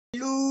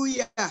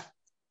Hallelujah.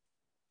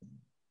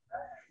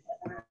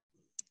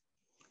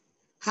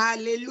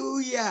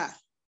 Hallelujah.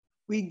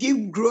 We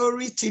give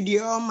glory to the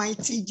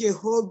Almighty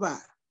Jehovah.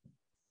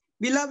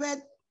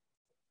 Beloved,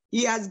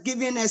 He has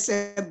given us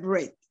a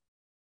breath.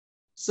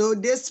 So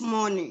this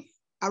morning,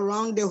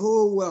 around the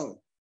whole world,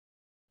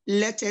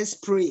 let us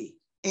pray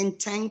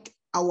and thank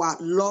our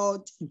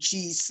Lord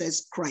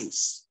Jesus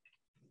Christ.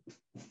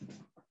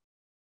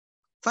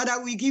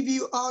 Father, we give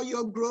you all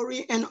your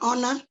glory and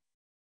honor.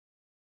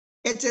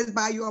 It is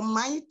by your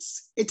might,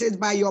 it is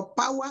by your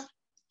power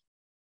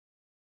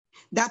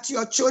that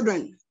your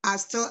children are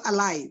still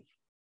alive.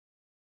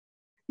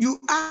 You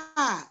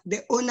are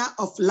the owner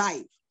of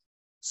life.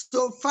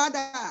 So,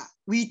 Father,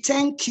 we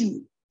thank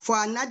you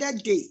for another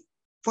day,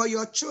 for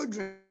your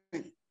children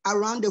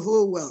around the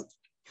whole world.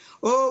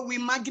 Oh, we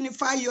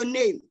magnify your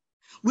name.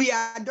 We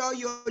adore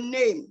your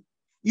name.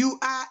 You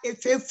are a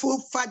faithful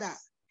Father.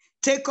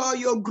 Take all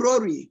your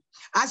glory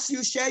as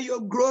you share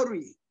your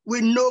glory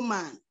with no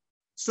man.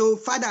 So,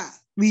 Father,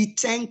 we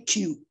thank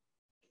you.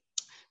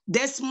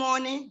 This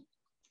morning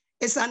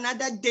is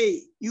another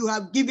day you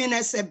have given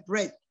us a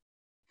breath.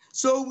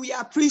 So we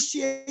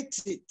appreciate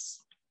it.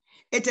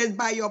 It is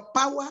by your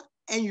power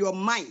and your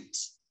might.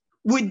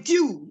 With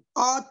you,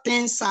 all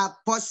things are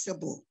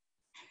possible.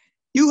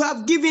 You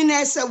have given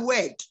us a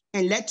word,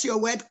 and let your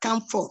word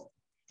come forth.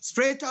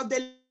 Spirit of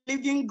the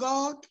living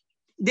God,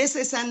 this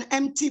is an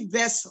empty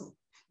vessel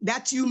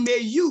that you may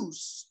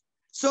use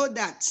so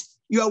that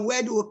your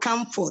word will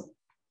come forth.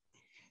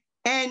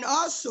 And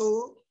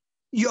also,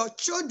 your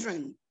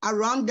children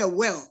around the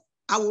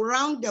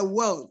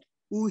world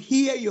will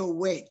hear your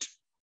word.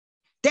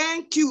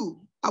 Thank you,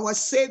 our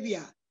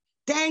Savior.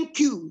 Thank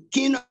you,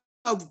 King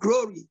of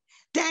glory.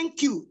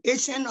 Thank you,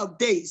 Ancient of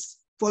Days,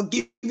 for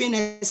giving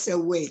us a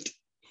word.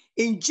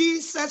 In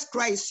Jesus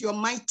Christ, your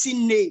mighty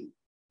name,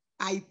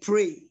 I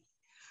pray.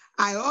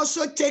 I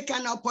also take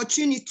an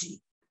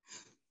opportunity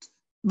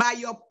by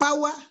your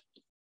power,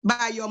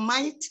 by your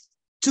might,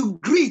 to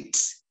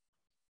greet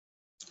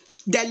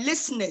the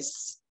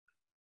listeners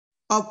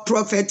of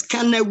Prophet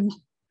Kanewu.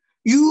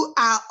 You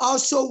are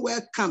also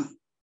welcome.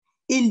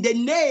 In the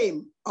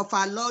name of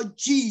our Lord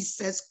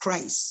Jesus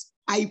Christ,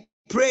 I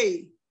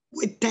pray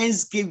with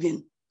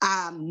thanksgiving.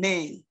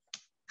 Amen.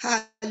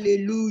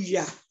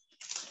 Hallelujah.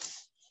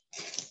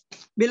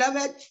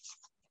 Beloved,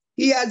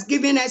 He has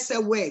given us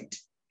a word.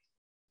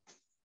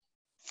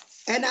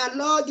 And our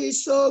Lord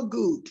is so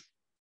good.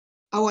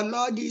 Our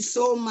Lord is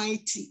so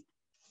mighty.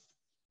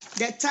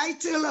 The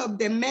title of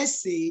the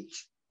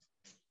message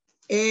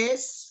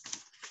is,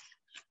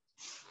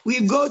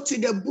 we go to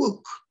the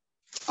book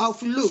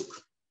of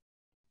Luke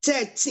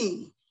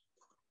 13.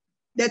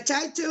 The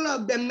title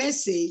of the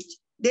message,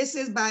 this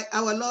is by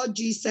our Lord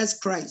Jesus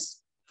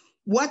Christ.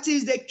 What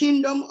is the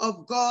kingdom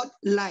of God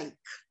like?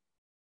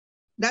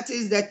 That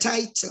is the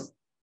title.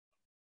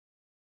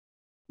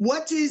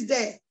 What is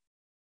the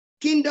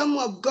kingdom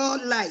of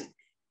God like?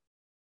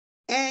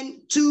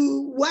 And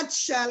to what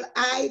shall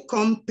I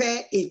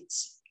compare it?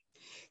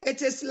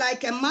 It is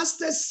like a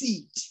mustard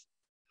seed,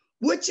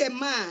 which a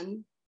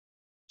man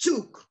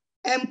took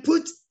and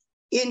put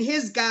in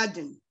his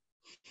garden,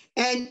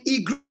 and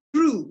it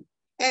grew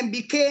and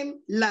became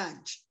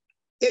large,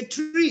 a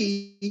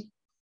tree,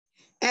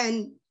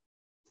 and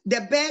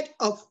the bed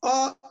of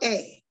all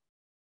air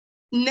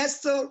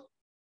nestled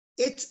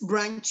its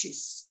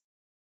branches.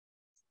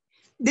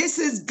 This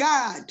is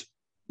God,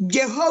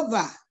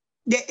 Jehovah,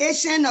 the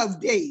Ancient of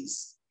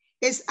Days,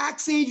 is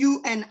asking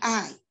you and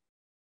I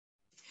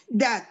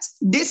that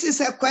this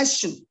is a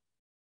question,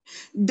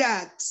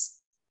 that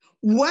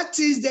what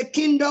is the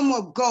kingdom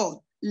of God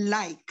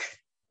like?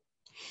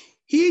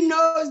 He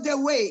knows the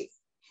way.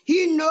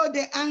 He knows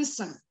the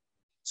answer.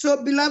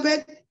 So,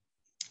 beloved,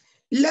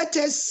 let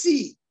us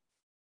see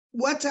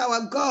what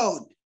our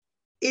God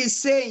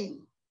is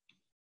saying.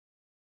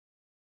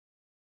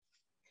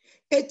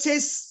 It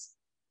is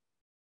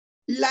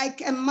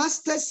like a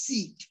mustard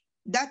seed.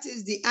 That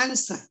is the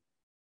answer.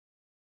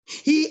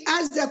 He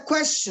asked the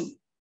question,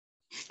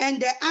 and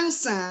the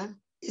answer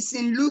is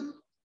in Luke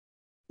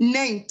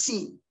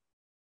 19.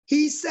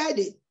 He said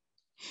it.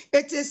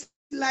 It is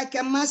like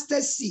a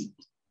mustard seed,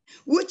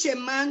 which a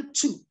man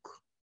took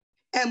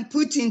and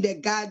put in the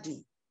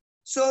garden.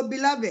 So,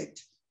 beloved,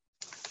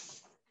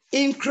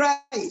 in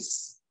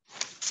Christ,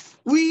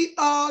 we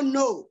all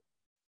know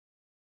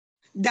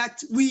that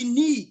we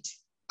need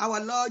our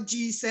Lord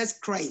Jesus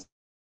Christ.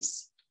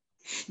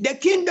 The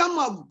kingdom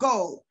of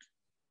God,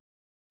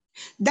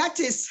 that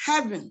is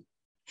heaven.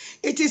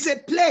 It is a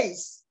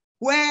place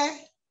where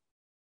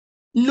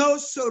no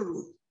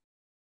sorrow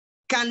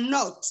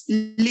cannot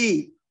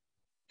live.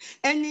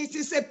 And it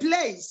is a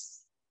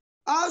place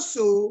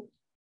also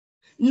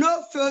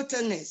no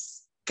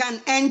filthiness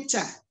can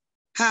enter.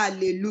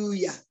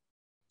 Hallelujah.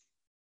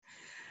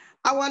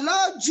 Our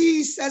Lord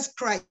Jesus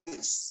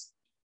Christ,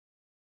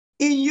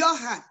 in your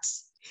heart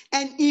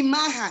and in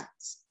my heart,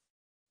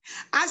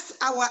 as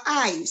our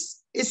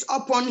eyes is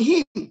upon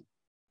him,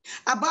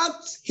 about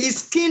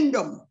his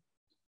kingdom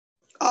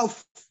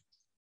of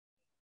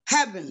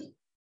heaven.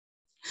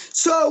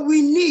 So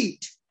we need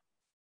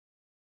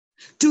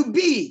to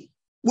be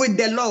with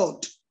the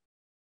Lord.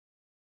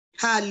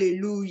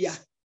 Hallelujah.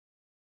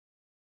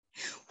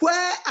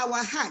 Where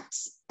our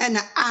hearts and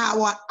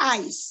our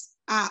eyes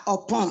are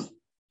upon,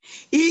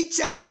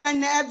 each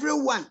and every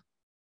one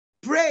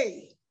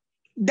pray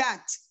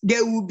that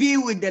they will be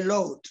with the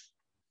Lord.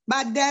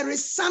 But there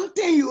is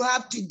something you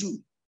have to do.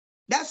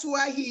 That's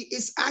why he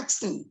is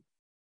asking,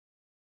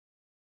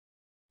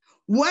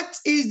 what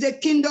is the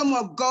kingdom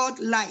of God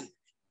like?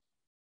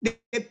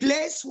 The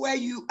place where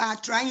you are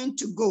trying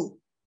to go,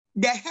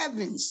 the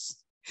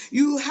heavens.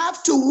 You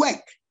have to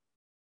work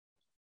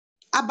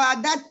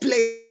about that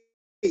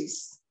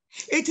place.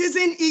 It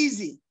isn't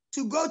easy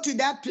to go to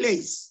that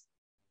place.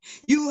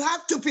 You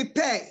have to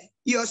prepare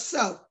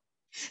yourself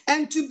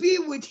and to be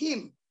with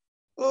him.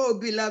 Oh,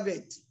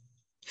 beloved,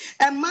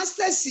 a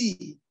mustard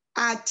seed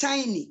are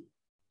tiny,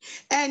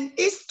 and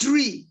each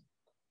tree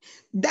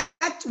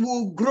that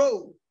will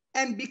grow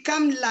and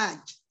become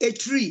large, a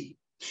tree,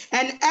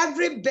 and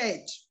every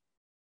bird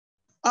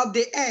of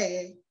the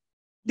air,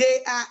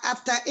 they are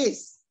after it.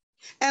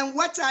 And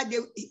what are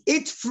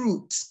its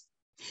fruits?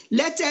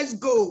 Let us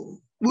go.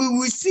 We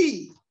will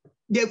see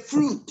the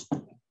fruit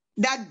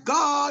that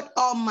God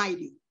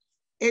Almighty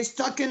is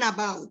talking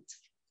about.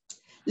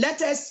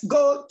 Let us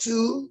go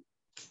to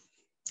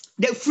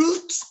the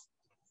fruit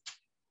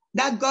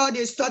that God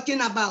is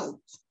talking about.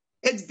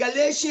 It's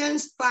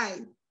Galatians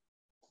 5,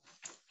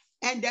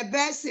 and the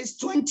verse is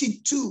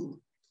 22.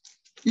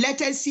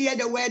 Let us hear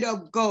the word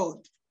of God.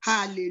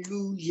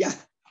 Hallelujah.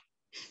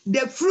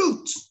 The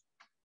fruit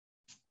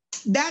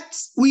that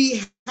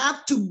we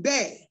have to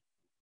bear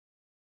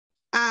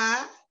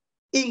are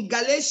in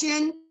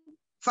Galatians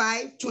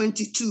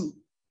 5:22.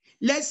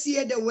 Let's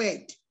hear the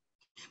word.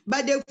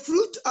 But the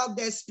fruit of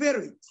the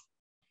Spirit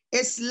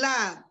is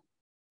love,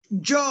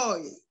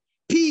 joy,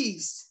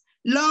 peace,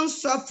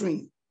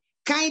 long-suffering,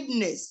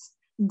 kindness,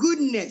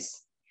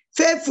 goodness,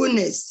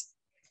 faithfulness,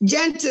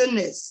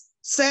 gentleness,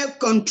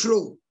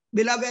 self-control.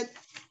 Beloved,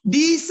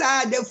 these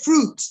are the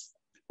fruits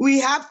we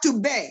have to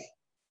bear.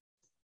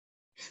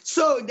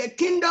 So the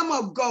kingdom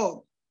of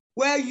God,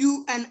 where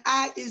you and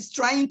I is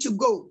trying to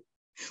go,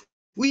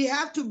 we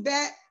have to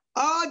bear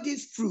all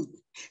this fruit,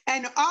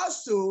 and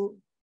also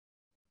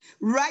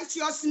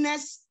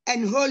righteousness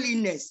and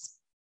holiness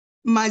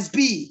must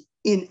be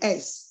in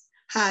us.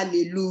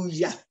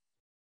 Hallelujah.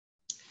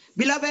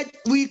 Beloved,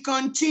 we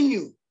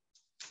continue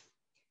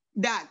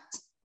that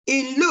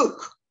in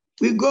Luke.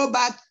 We go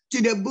back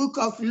to the book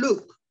of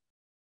Luke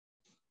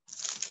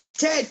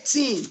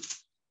 13,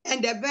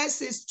 and the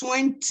verse is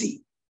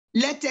 20.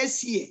 Let us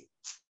hear.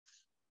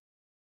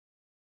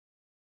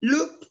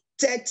 Luke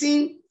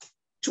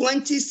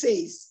 13:20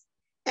 says,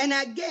 and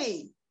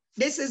again,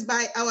 this is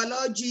by our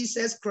Lord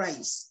Jesus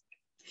Christ.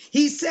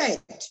 He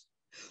said,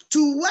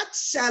 to what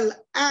shall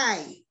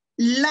I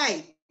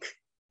like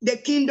the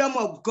kingdom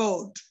of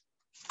God?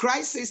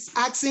 Christ is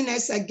asking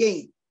us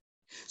again.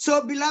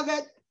 So,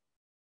 beloved,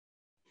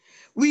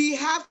 we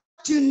have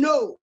to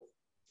know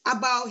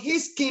about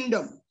his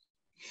kingdom.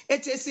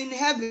 It is in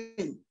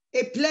heaven,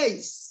 a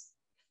place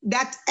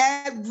that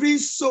every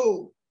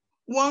soul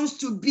wants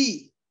to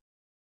be,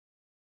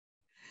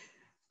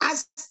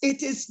 as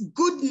it is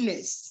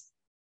goodness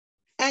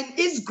and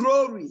its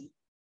glory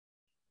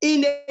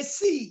in a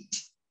seed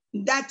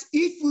that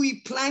if we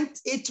plant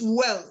it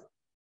well,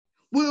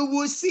 we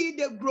will see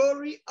the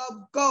glory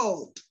of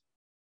God.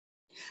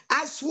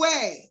 As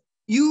where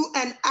you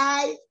and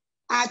I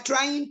are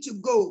trying to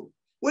go,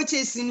 which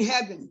is in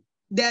heaven,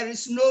 there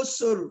is no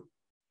sorrow.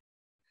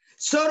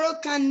 Sorrow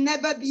can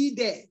never be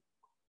there.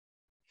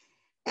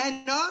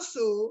 And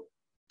also,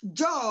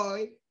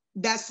 joy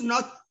does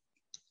not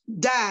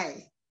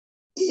die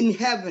in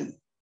heaven.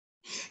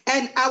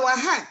 And our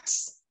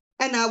hearts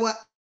and our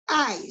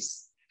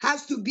eyes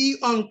has to be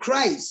on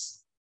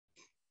Christ,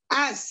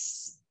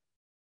 as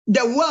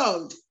the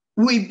world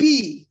will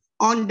be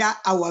under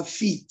our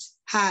feet.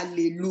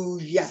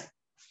 Hallelujah.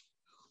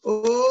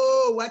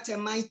 Oh, what a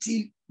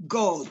mighty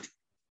God.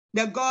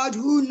 The God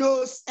who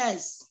knows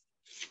us.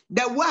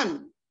 The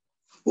one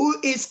who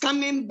is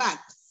coming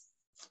back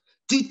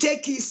to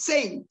take his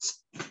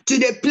saints to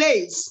the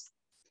place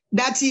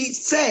that he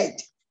said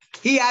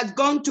he has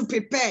gone to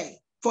prepare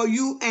for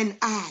you and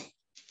I.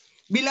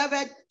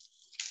 Beloved,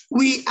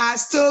 we are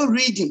still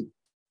reading.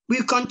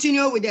 We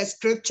continue with the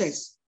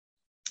scriptures.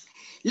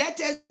 Let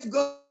us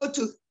go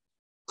to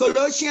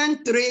Colossians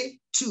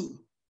 3:2.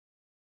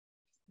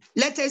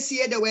 Let us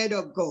hear the word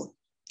of God.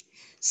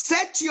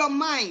 Set your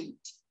mind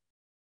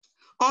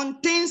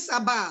on things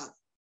above,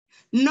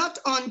 not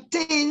on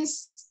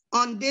things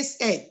on this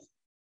earth.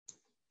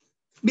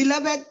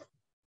 Beloved,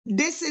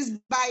 this is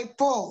by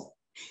Paul.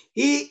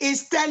 He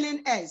is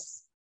telling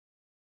us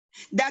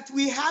that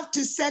we have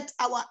to set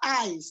our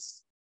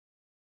eyes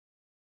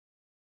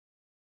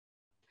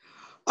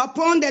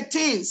upon the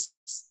things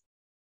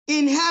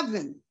in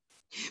heaven,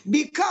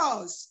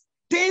 because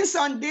things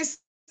on this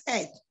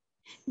earth,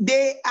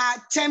 they are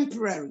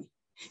temporary.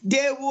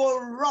 They will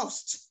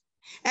rust.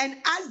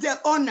 And as the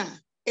owner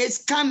is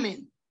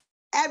coming,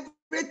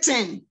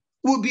 everything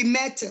will be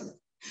metal.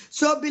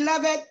 So,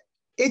 beloved,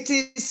 it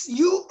is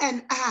you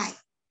and I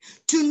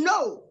to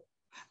know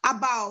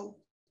about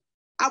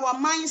our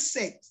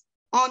mindset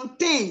on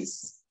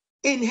things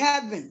in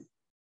heaven.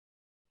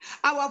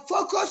 Our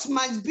focus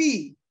must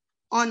be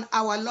on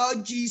our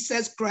Lord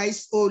Jesus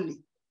Christ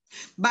only.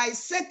 By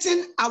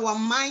setting our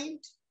mind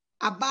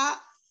about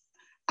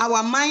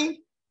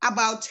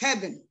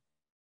heaven,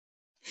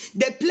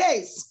 the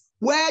place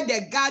where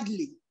the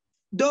godly,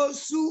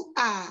 those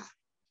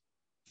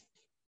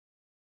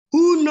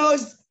who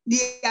knows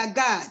their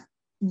God,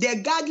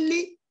 the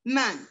godly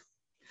man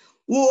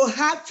will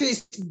have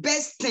his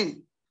best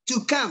thing to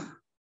come.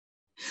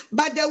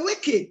 But the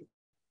wicked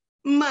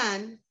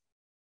man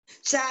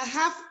shall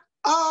have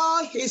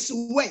all his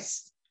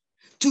worst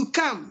to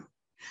come,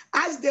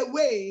 as the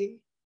way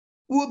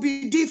will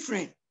be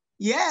different.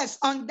 Yes,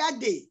 on that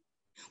day,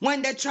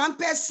 when the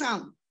trumpet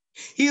sound,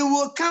 he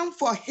will come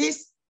for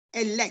his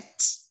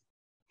elect.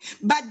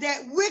 But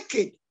the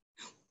wicked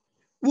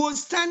will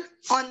stand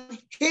on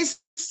his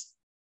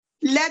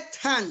left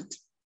hand,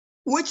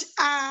 which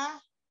are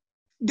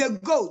the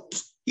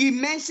goat. He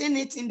mentioned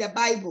it in the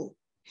Bible.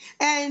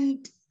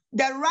 And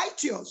the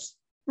righteous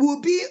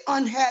will be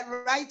on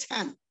her right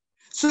hand.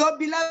 So,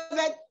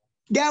 beloved,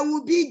 there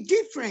will be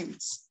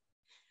difference.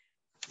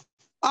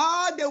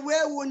 All the way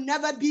will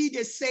never be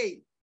the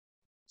same.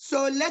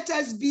 So let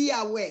us be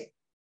aware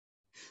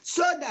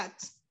so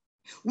that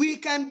we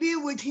can be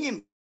with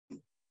him,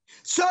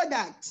 so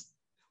that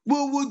we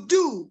will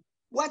do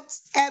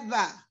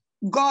whatever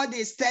God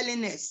is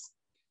telling us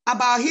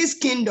about his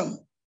kingdom.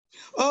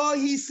 Oh,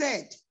 he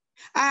said,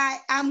 I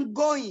am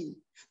going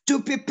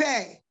to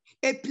prepare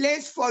a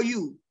place for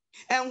you.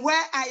 And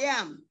where I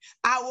am,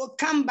 I will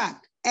come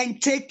back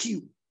and take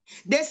you.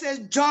 This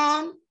is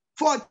John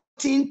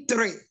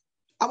 14:3.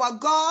 Our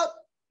God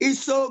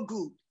is so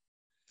good.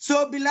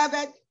 So,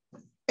 beloved,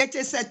 it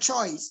is a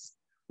choice.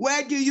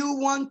 Where do you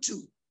want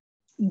to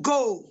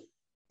go?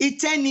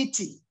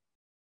 Eternity.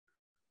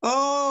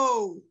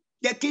 Oh,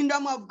 the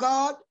kingdom of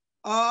God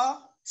or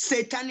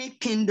satanic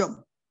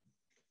kingdom.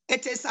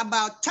 It is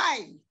about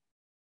time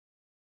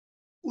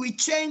we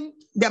change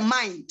the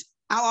mind.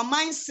 Our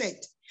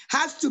mindset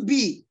has to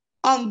be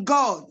on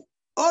God.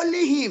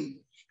 Only him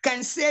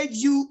can save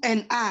you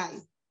and I.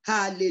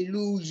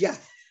 Hallelujah.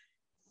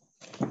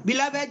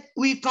 Beloved,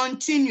 we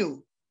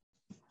continue.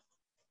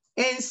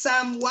 In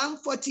Psalm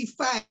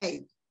 145,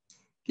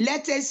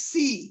 let us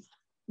see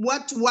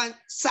what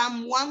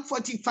Psalm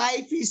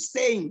 145 is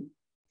saying.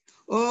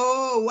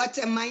 Oh, what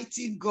a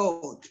mighty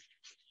God.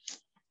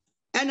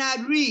 And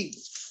I read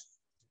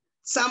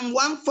Psalm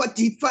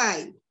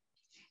 145,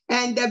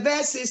 and the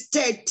verse is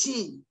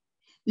 13.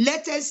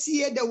 Let us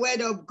hear the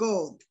word of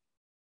God.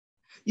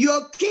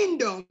 Your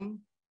kingdom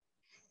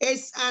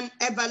is an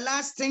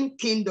everlasting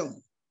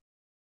kingdom,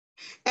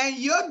 and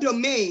your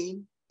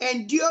domain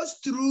endures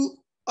through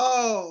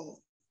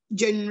all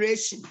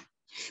generations.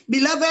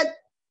 Beloved,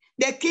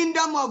 the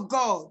kingdom of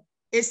God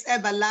is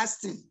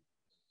everlasting.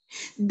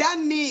 That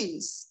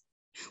means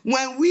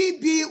when we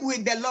be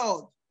with the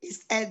Lord,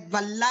 it's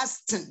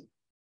everlasting.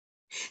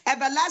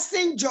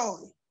 Everlasting joy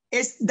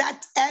is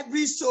that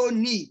every soul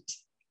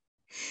needs.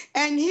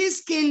 And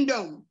his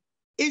kingdom,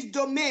 his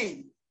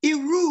domain, he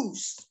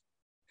rules.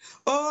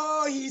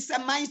 Oh, he's a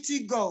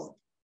mighty God,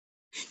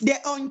 the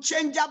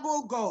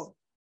unchangeable God.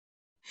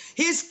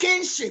 His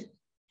kingship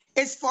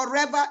is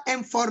forever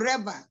and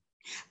forever.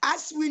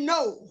 As we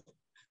know,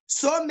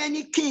 so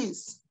many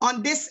kings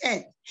on this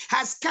earth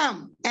has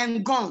come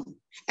and gone.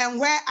 And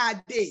where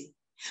are they?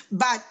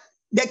 But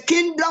the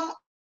kingdom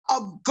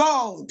of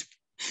God,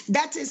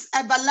 that is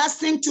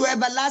everlasting to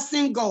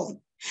everlasting God.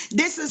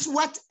 This is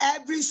what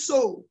every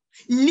soul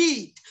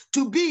needs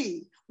to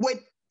be with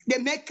the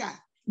Maker,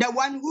 the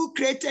one who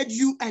created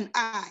you and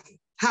I.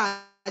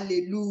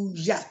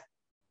 Hallelujah.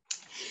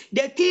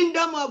 The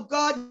kingdom of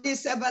God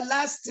is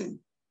everlasting,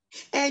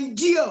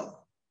 endure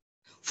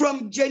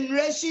from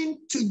generation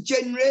to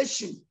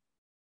generation,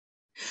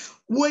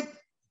 with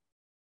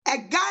a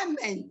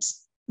garment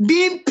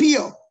being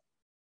pure,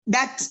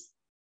 that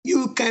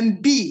you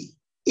can be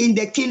in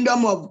the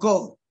kingdom of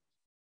God.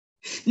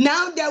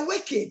 Now the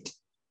wicked,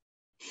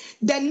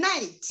 the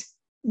night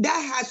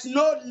that has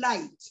no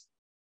light,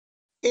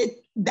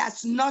 it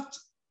does not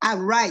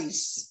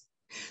arise.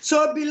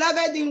 So,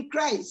 beloved in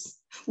Christ,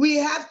 we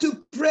have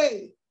to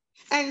pray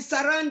and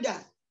surrender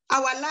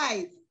our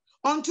life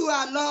unto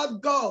our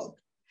Lord God,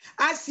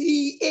 as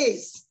he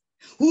is,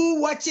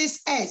 who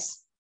watches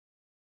us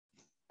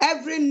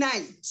every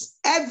night,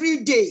 every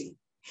day,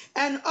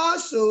 and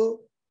also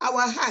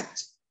our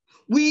heart.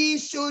 We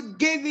should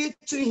give it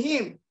to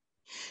him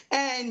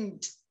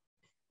and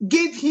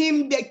give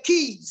him the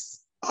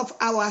keys of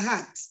our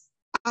heart,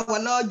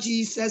 our Lord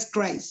Jesus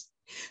Christ.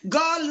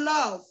 God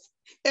loves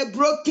a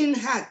broken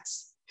heart,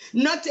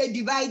 not a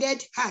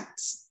divided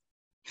heart.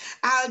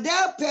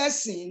 Our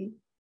person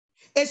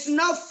is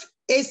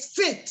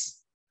fit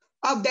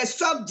of the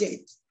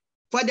subject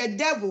for the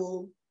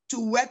devil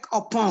to work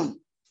upon.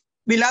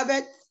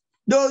 Beloved,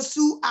 those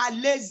who are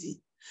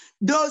lazy,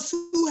 those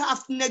who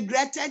have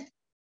neglected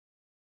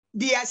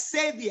their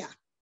Savior,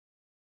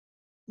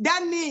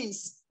 that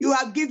means you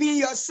have given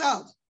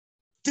yourself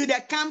to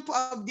the camp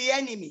of the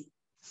enemy,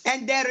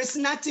 and there is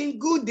nothing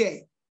good there.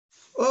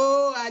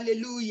 Oh,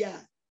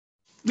 hallelujah.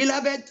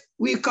 Beloved,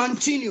 we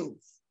continue.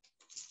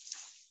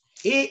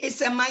 He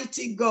is a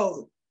mighty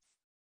God.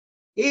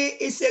 He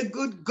is a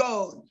good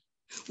God.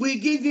 We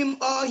give him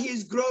all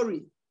his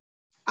glory.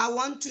 I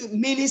want to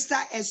minister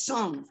a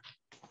song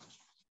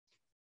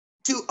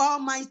to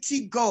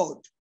Almighty God.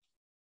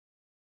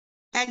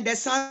 And the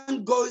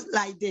song goes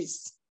like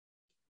this.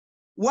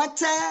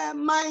 What a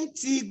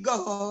mighty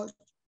God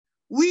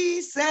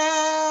we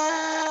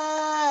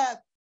serve.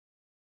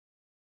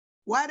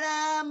 What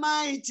a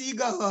mighty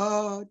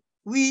God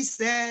we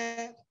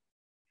serve.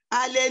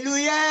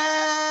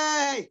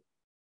 Hallelujah.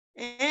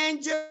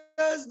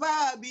 Angels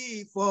bow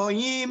before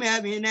him,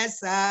 heaven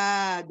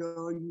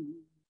adore you.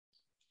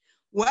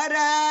 What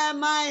a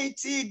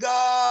mighty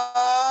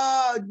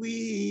God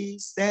we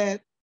serve.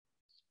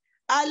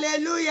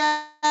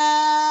 Hallelujah.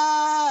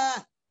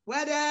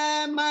 What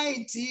a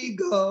mighty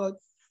God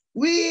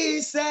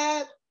we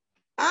serve.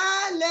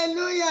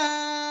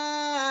 Hallelujah.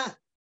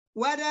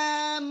 What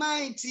a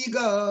mighty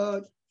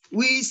God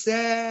we serve.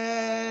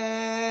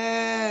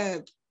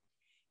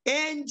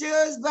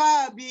 Angels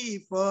bow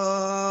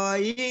before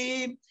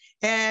him,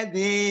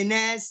 heaven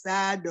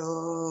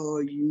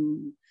adore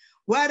you.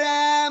 What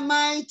a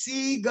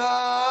mighty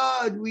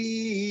God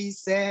we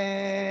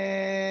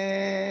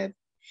serve.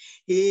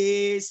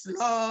 Is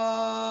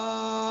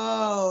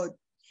Lord,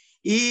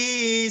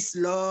 is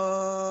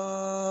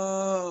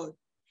Lord.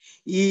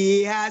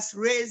 He has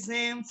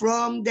risen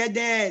from the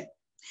dead.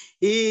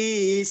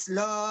 He is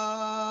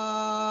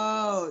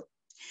Lord.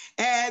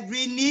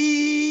 Every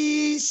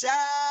knee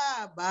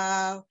shall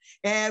bow,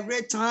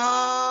 every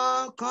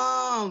tongue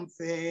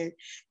confess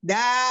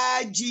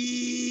that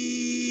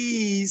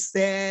Jesus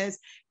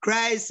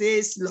Christ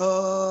is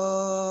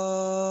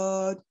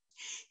Lord.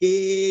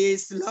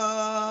 Is Lord,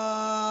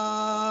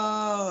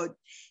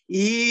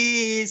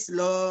 is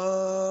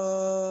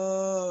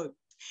Lord.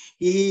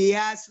 He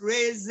has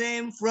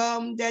risen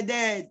from the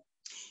dead.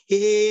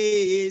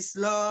 He is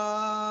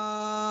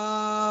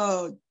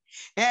Lord.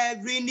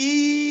 Every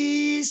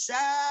knee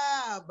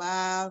shall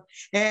bow,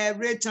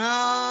 every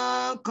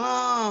tongue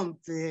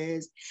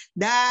confess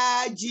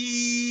that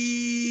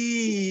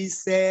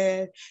Jesus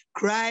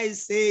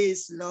Christ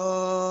is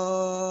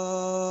Lord.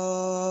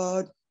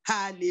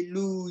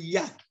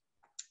 Hallelujah.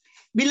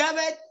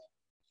 Beloved,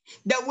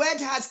 the word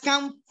has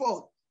come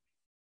forth.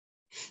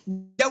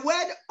 The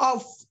word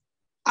of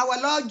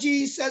our Lord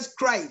Jesus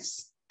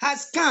Christ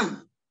has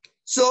come.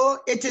 So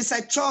it is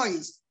a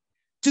choice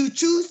to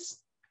choose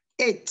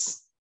it,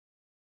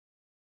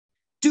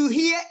 to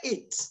hear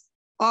it,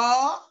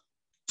 or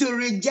to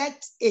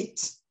reject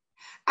it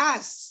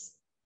as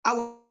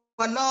our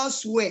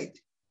Lord's word.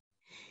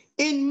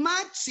 In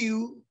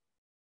Matthew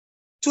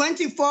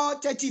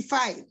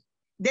 24:35,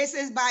 this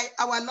is by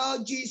our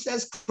Lord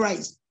Jesus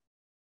Christ.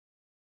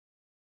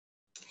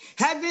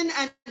 Heaven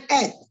and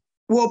earth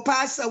will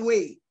pass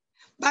away,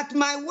 but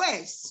my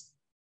words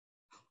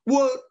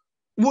will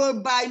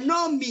by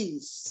no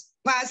means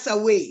pass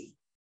away.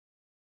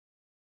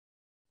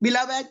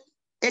 Beloved,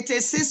 it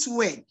is his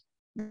word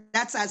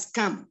that has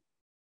come.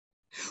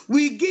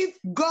 We give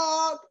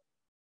God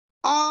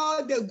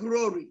all the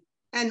glory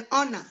and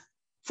honor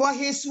for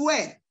his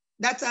word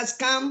that has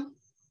come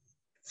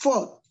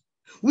forth.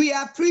 We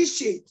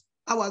appreciate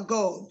our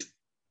God.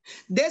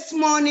 This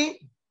morning,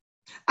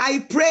 I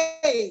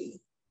pray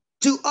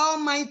to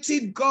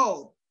Almighty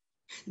God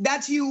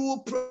that he will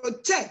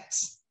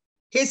protect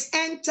his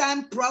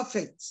end-time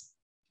prophets,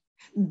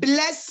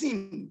 bless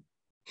him,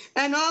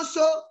 and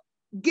also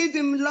give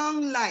him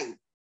long life,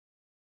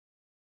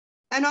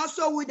 and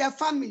also with the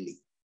family,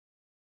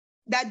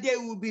 that they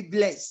will be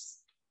blessed.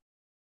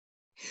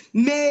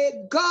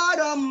 May God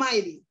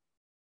Almighty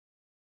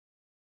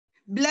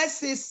bless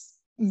his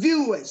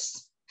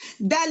viewers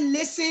that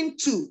listen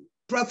to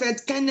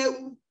Prophet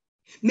Kenneth.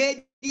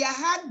 May their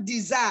heart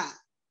desire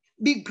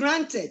be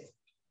granted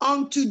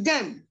unto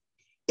them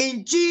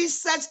in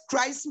Jesus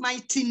Christ's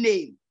mighty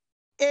name.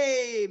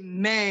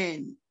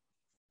 Amen.